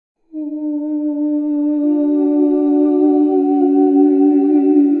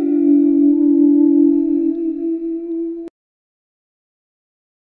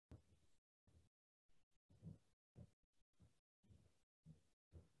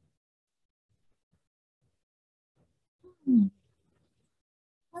Hmm.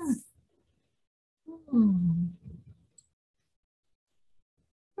 Hmm.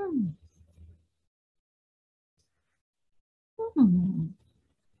 Hmm. Hmm.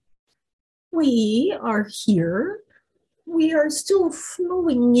 We are here. We are still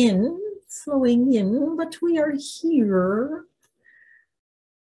flowing in, but we are here.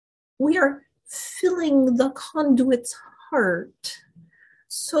 We are filling the conduit's heart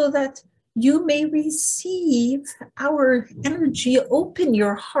so that you may receive our energy. Open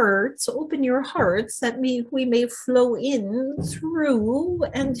your hearts, that we may flow in through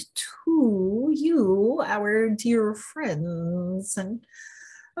and to you, our dear friends. And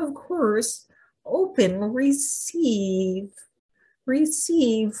of course, open, receive.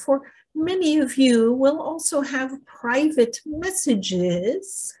 For many of you will also have private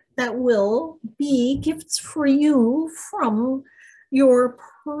messages that will be gifts for you from your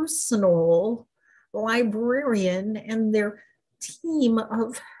personal librarian and their team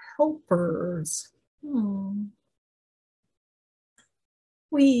of helpers.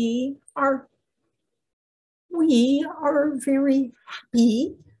 We are very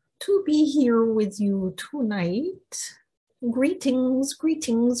happy to be here with you tonight. Greetings,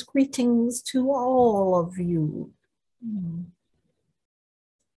 greetings, greetings to all of you.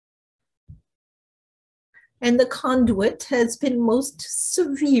 And the conduit has been most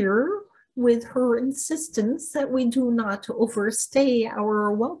severe with her insistence that we do not overstay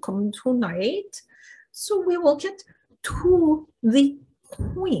our welcome tonight. So we will get to the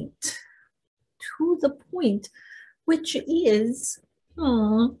point, which is,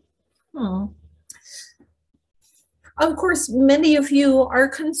 of course, many of you are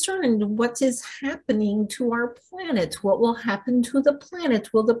concerned what is happening to our planet. What will happen to the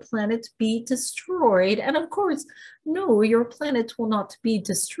planet? Will the planet be destroyed? And of course, no, your planet will not be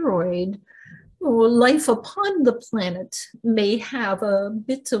destroyed. Life upon the planet may have a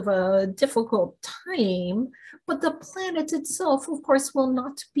bit of a difficult time, but the planet itself, of course, will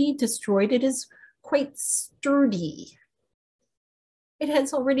not be destroyed. It is quite sturdy. It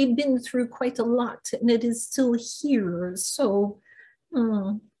has already been through quite a lot, and it is still here. So,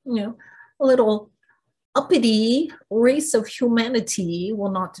 a little uppity race of humanity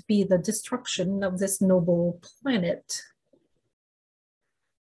will not be the destruction of this noble planet.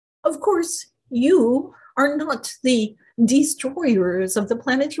 Of course, you are not the destroyers of the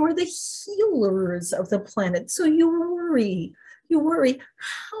planet. You are the healers of the planet. So you worry,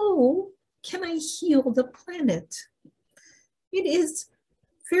 how can I heal the planet? It is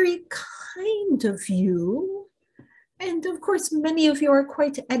very kind of you. And of course, many of you are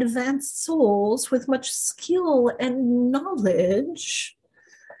quite advanced souls with much skill and knowledge.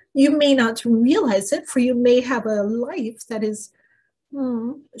 You may not realize it, for you may have a life that is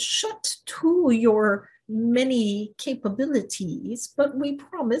shut to your many capabilities, but we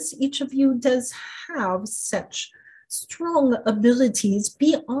promise each of you does have such strong abilities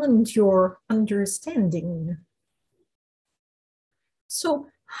beyond your understanding. So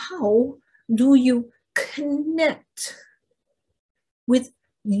how do you connect with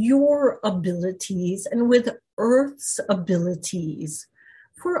your abilities and with Earth's abilities?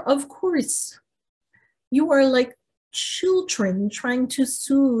 For of course, you are like children trying to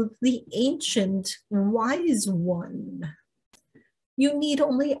soothe the ancient wise one. You need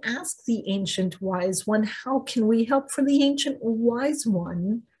only ask the ancient wise one, how can we help? For the ancient wise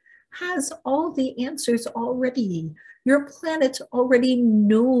one has all the answers already. Your planet already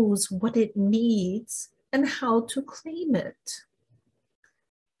knows what it needs and how to claim it.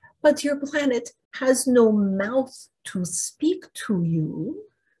 But your planet has no mouth to speak to you.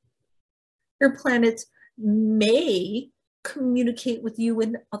 Your planet may communicate with you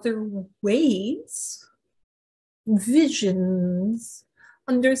in other ways, visions,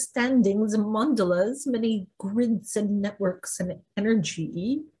 understandings, mandalas, many grids and networks and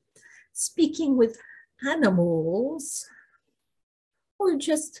energy, speaking with animals, or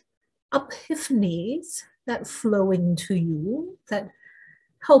just epiphanies that flow into you that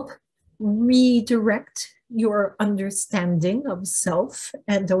help redirect your understanding of self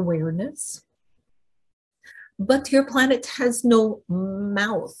and awareness. But your planet has no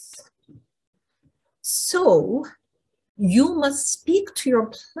mouth. So you must speak to your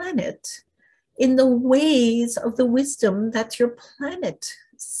planet in the ways of the wisdom that your planet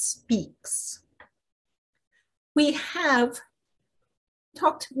speaks. We have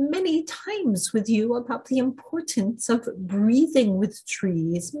talked many times with you about the importance of breathing with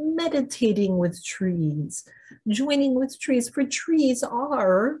trees, meditating with trees, joining with trees, for trees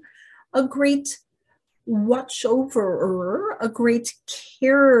are a great watchover, a great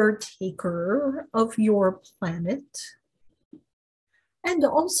caretaker of your planet. and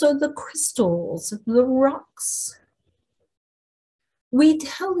also the crystals, the rocks. We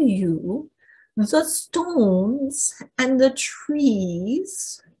tell you the stones and the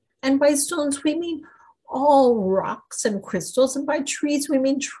trees, and by stones we mean all rocks and crystals, and by trees we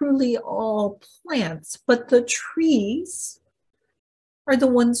mean truly all plants, but the trees are the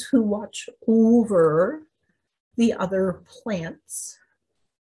ones who watch over the other plants.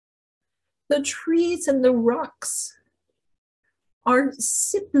 The trees and the rocks are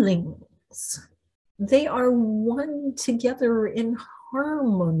siblings. They are one together in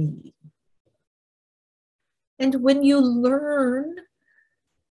harmony. And when you learn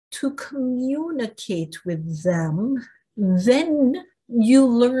to communicate with them, then you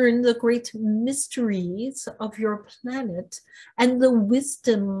learn the great mysteries of your planet and the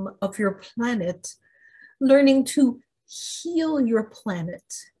wisdom of your planet. Learning to heal your planet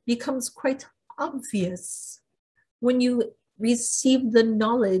becomes quite obvious when you receive the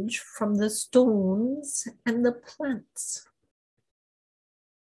knowledge from the stones and the plants.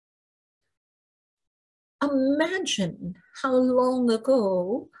 Imagine how long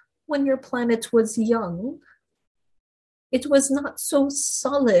ago, when your planet was young, it was not so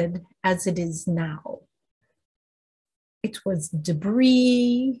solid as it is now. It was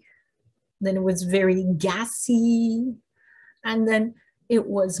debris, then it was very gassy, and then it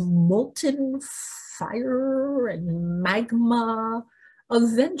was molten fire and magma,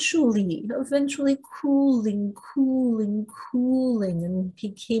 eventually cooling, and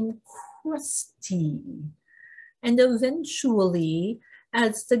became crusty. And eventually,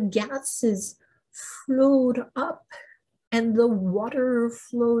 as the gases flowed up and the water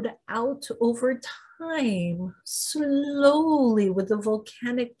flowed out over time, slowly, with the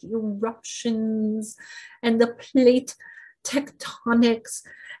volcanic eruptions and the plate tectonics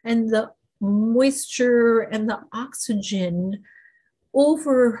and the moisture and the oxygen,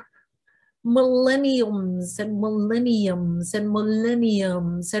 over millenniums and millenniums and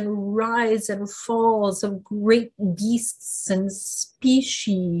millenniums, and rise and falls of great beasts and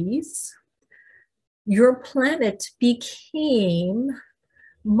species, your planet became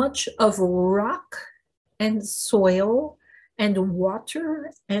much of rock and soil and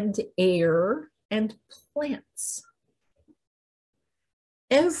water and air and plants.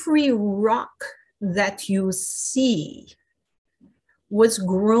 Every rock that you see was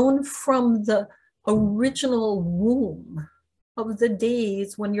grown from the original womb of the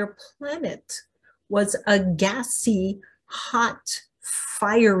days when your planet was a gassy, hot,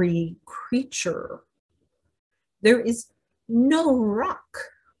 fiery creature. There is no rock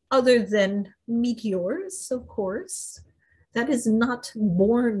other than meteors, of course, that is not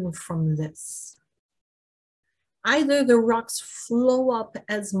born from this. Either the rocks flow up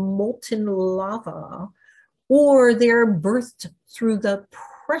as molten lava, or they're birthed through the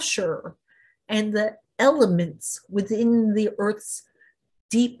pressure and the elements within the Earth's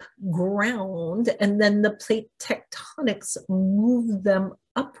deep ground, and then the plate tectonics move them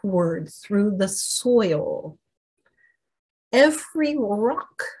upward through the soil. Every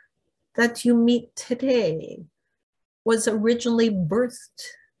rock that you meet today was originally birthed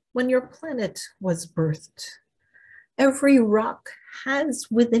when your planet was birthed. Every rock has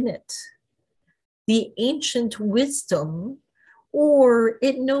within it the ancient wisdom, or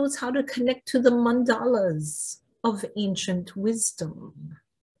it knows how to connect to the mandalas of ancient wisdom.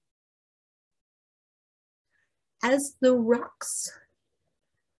 As the rocks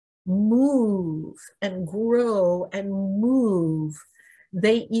move and grow and move,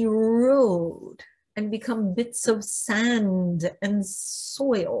 they erode and become bits of sand and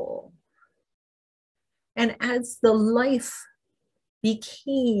soil. And as the life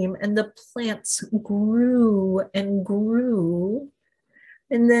became and the plants grew and grew,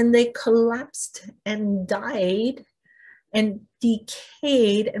 and then they collapsed and died and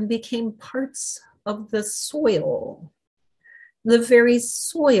decayed and became parts of the soil. The very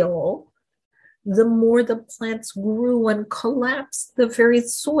soil, the more the plants grew and collapsed, the very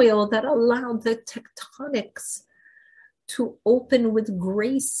soil that allowed the tectonics to open with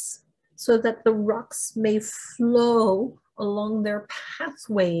grace so that the rocks may flow along their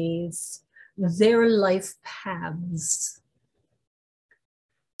pathways, their life paths.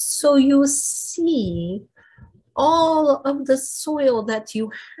 So you see, all of the soil that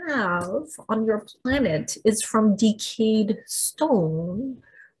you have on your planet is from decayed stone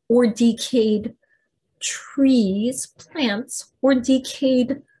or decayed trees, plants, or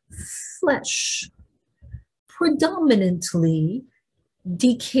decayed flesh. Predominantly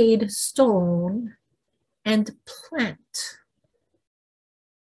decayed stone and plant.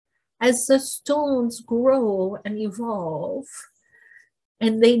 As the stones grow and evolve,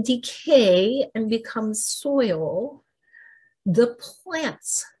 and they decay and become soil, the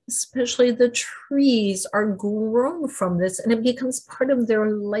plants, especially the trees, are grown from this, and it becomes part of their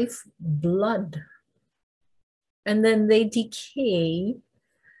life blood. And then they decay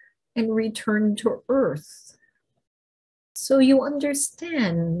and return to earth. So you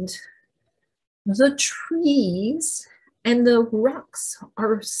understand, the trees and the rocks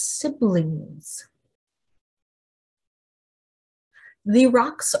are siblings. The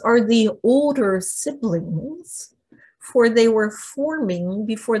rocks are the older siblings, for they were forming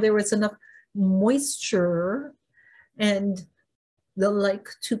before there was enough moisture and the like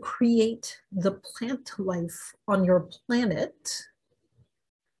to create the plant life on your planet.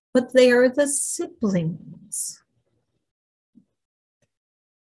 But they are the siblings.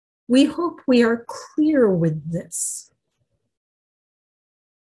 We hope we are clear with this.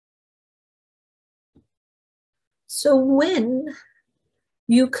 So when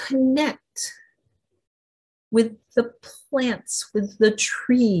you connect with the plants, with the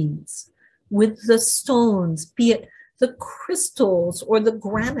trees, with the stones, be it the crystals or the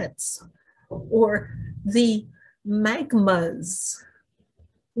granites or the magmas,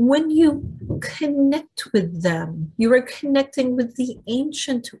 when you connect with them, you are connecting with the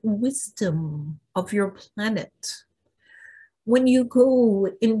ancient wisdom of your planet. When you go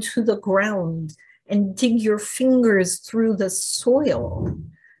into the ground and dig your fingers through the soil,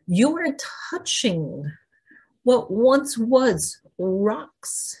 you are touching what once was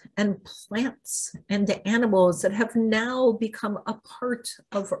rocks and plants and animals that have now become a part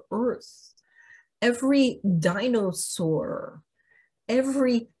of Earth. Every dinosaur,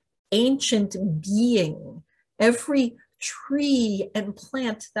 every ancient being, every tree and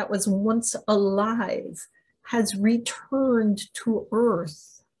plant that was once alive has returned to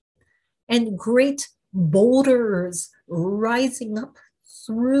Earth. And great boulders rising up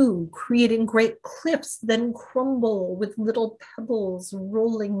through, creating great cliffs, then crumble with little pebbles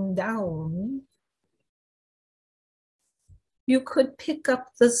rolling down. You could pick up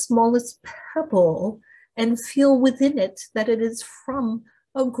the smallest pebble and feel within it that it is from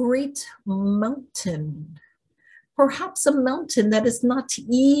a great mountain. Perhaps a mountain that is not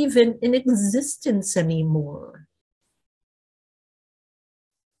even in existence anymore.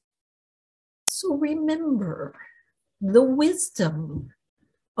 So remember, the wisdom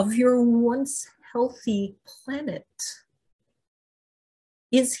of your once healthy planet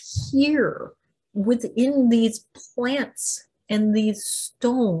is here within these plants and these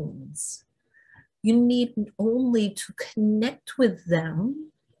stones. You need only to connect with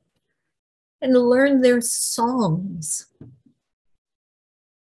them and learn their songs,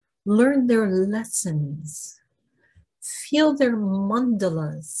 learn their lessons, feel their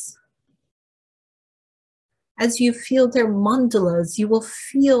mandalas. As you feel their mandalas, you will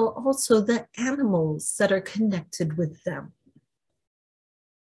feel also the animals that are connected with them.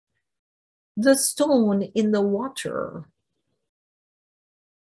 The stone in the water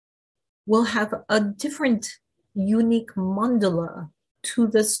will have a different unique mandala to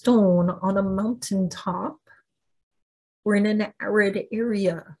the stone on a mountaintop or in an arid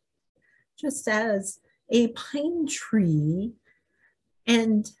area, just as a pine tree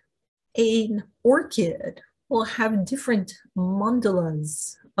and an orchid will have different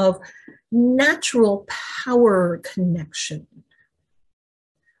mandalas of natural power connection.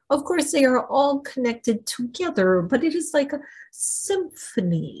 Of course, they are all connected together, but it is like a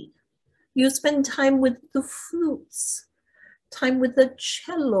symphony. You spend time with the flutes, time with the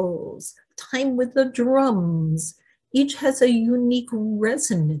cellos, time with the drums. Each has a unique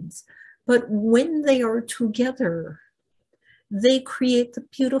resonance, but when they are together, they create the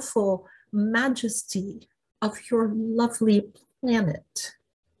beautiful majesty of your lovely planet.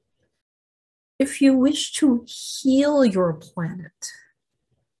 If you wish to heal your planet,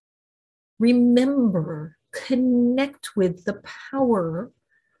 remember, connect with the power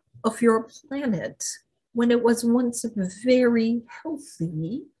of your planet when it was once very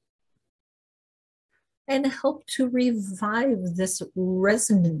healthy, and help to revive this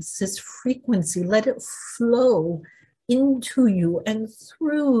resonance, this frequency. Let it flow into you and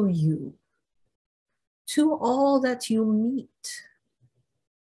through you to all that you meet.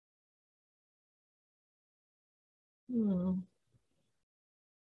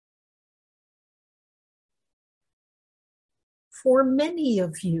 For many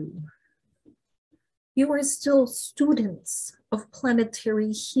of you, you are still students of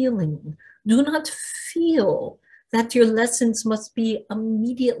planetary healing. Do not feel that your lessons must be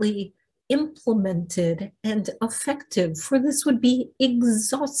immediately implemented and effective, for this would be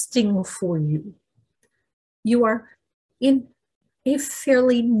exhausting for you. You are in a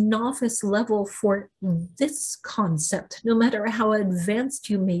fairly novice level for this concept, no matter how advanced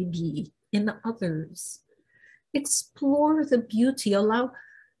you may be in others. Explore the beauty, allow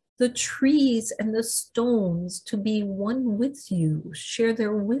the trees and the stones to be one with you, share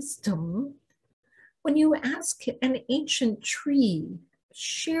their wisdom. When you ask an ancient tree,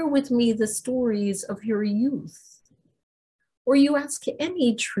 share with me the stories of your youth. Or you ask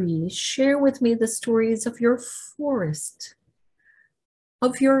any tree, share with me the stories of your forest,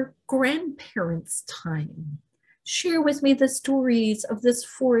 of your grandparents' time. Share with me the stories of this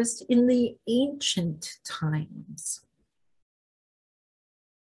forest in the ancient times.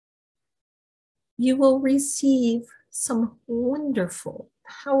 You will receive some wonderful,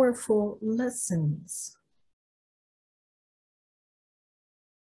 powerful lessons.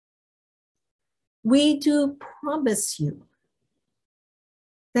 We do promise you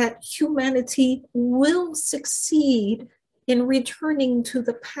that humanity will succeed in returning to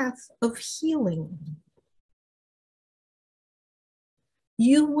the path of healing.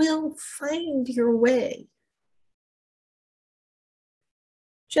 You will find your way.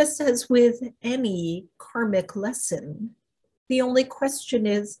 Just as with any karmic lesson, the only question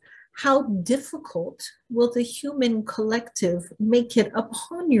is, how difficult will the human collective make it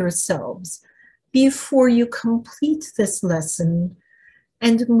upon yourselves before you complete this lesson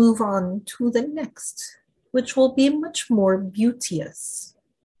and move on to the next, which will be much more beauteous.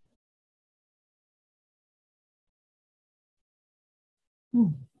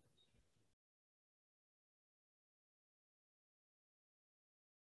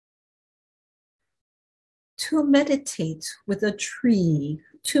 To meditate with a tree,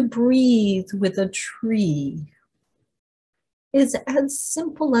 to breathe with a tree, is as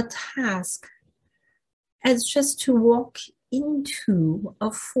simple a task as just to walk into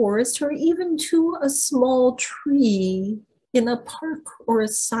a forest or even to a small tree in a park or a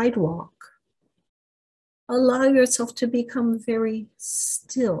sidewalk. Allow yourself to become very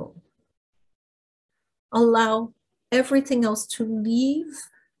still. Allow everything else to leave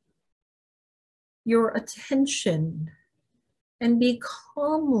your attention and be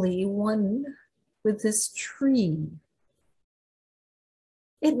calmly one with this tree.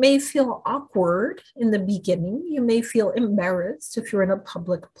 It may feel awkward in the beginning. You may feel embarrassed if you're in a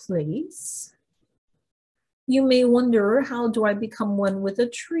public place. You may wonder, how do I become one with a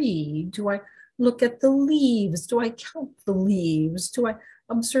tree? Do I look at the leaves? Do I count the leaves? Do I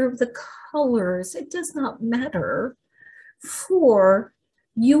observe the colors? It does not matter, for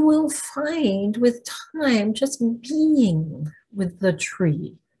you will find with time just being with the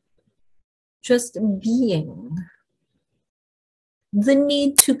tree, just being. The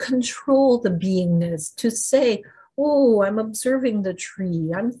need to control the beingness, to say, oh, I'm observing the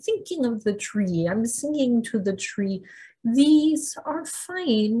tree, I'm thinking of the tree, I'm singing to the tree. These are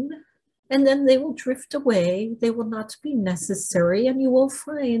fine, and then they will drift away. They will not be necessary, and you will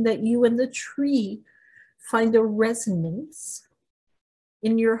find that you and the tree find a resonance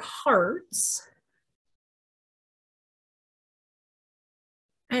in your hearts.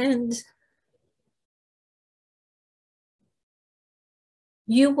 And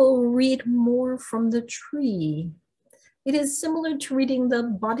you will read more from the tree. It is similar to reading the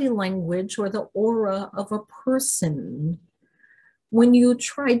body language or the aura of a person. When you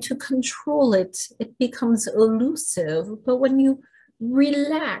try to control it, it becomes elusive. But when you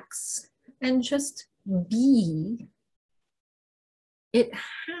relax and just be, it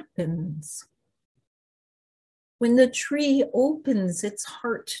happens. When the tree opens its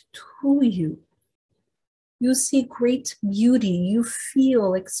heart to you, you see great beauty, you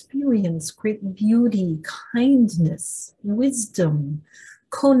feel, experience great beauty, kindness, wisdom,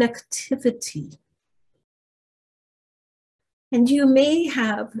 connectivity. And you may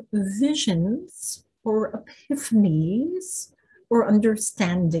have visions or epiphanies or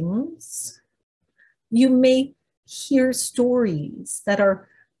understandings. You may hear stories that are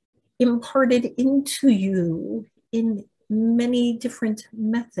imparted into you in many different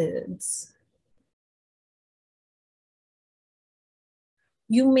methods.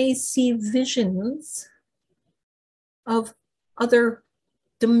 You may see visions of other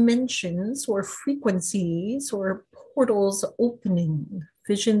dimensions or frequencies or portals opening,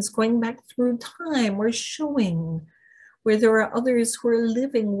 visions going back through time or showing where there are others who are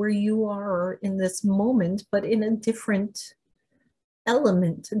living where you are in this moment, but in a different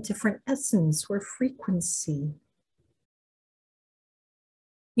element, a different essence or frequency.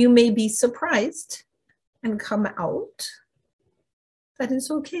 You may be surprised and come out. That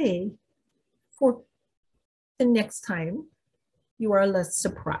is okay. For the next time, you are less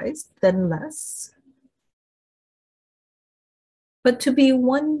surprised than less. but to be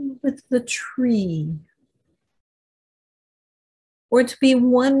one with the tree, or to be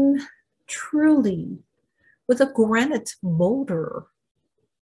one truly with a granite boulder,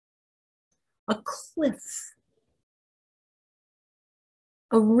 a cliff,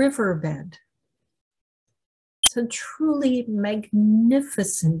 a riverbed. It's a truly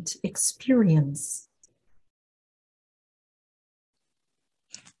magnificent experience.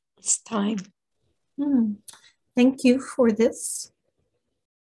 It's time. Thank you for this.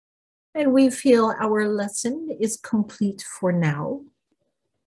 And we feel our lesson is complete for now.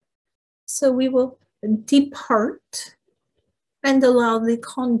 So we will depart and allow the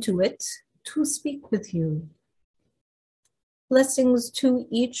conduit to speak with you. Blessings to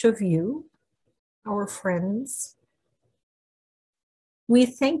each of you, our friends. We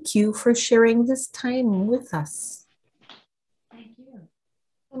thank you for sharing this time with us. Thank you.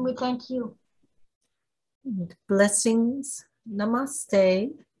 And we thank you. And blessings,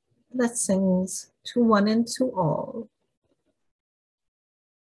 namaste, blessings to one and to all.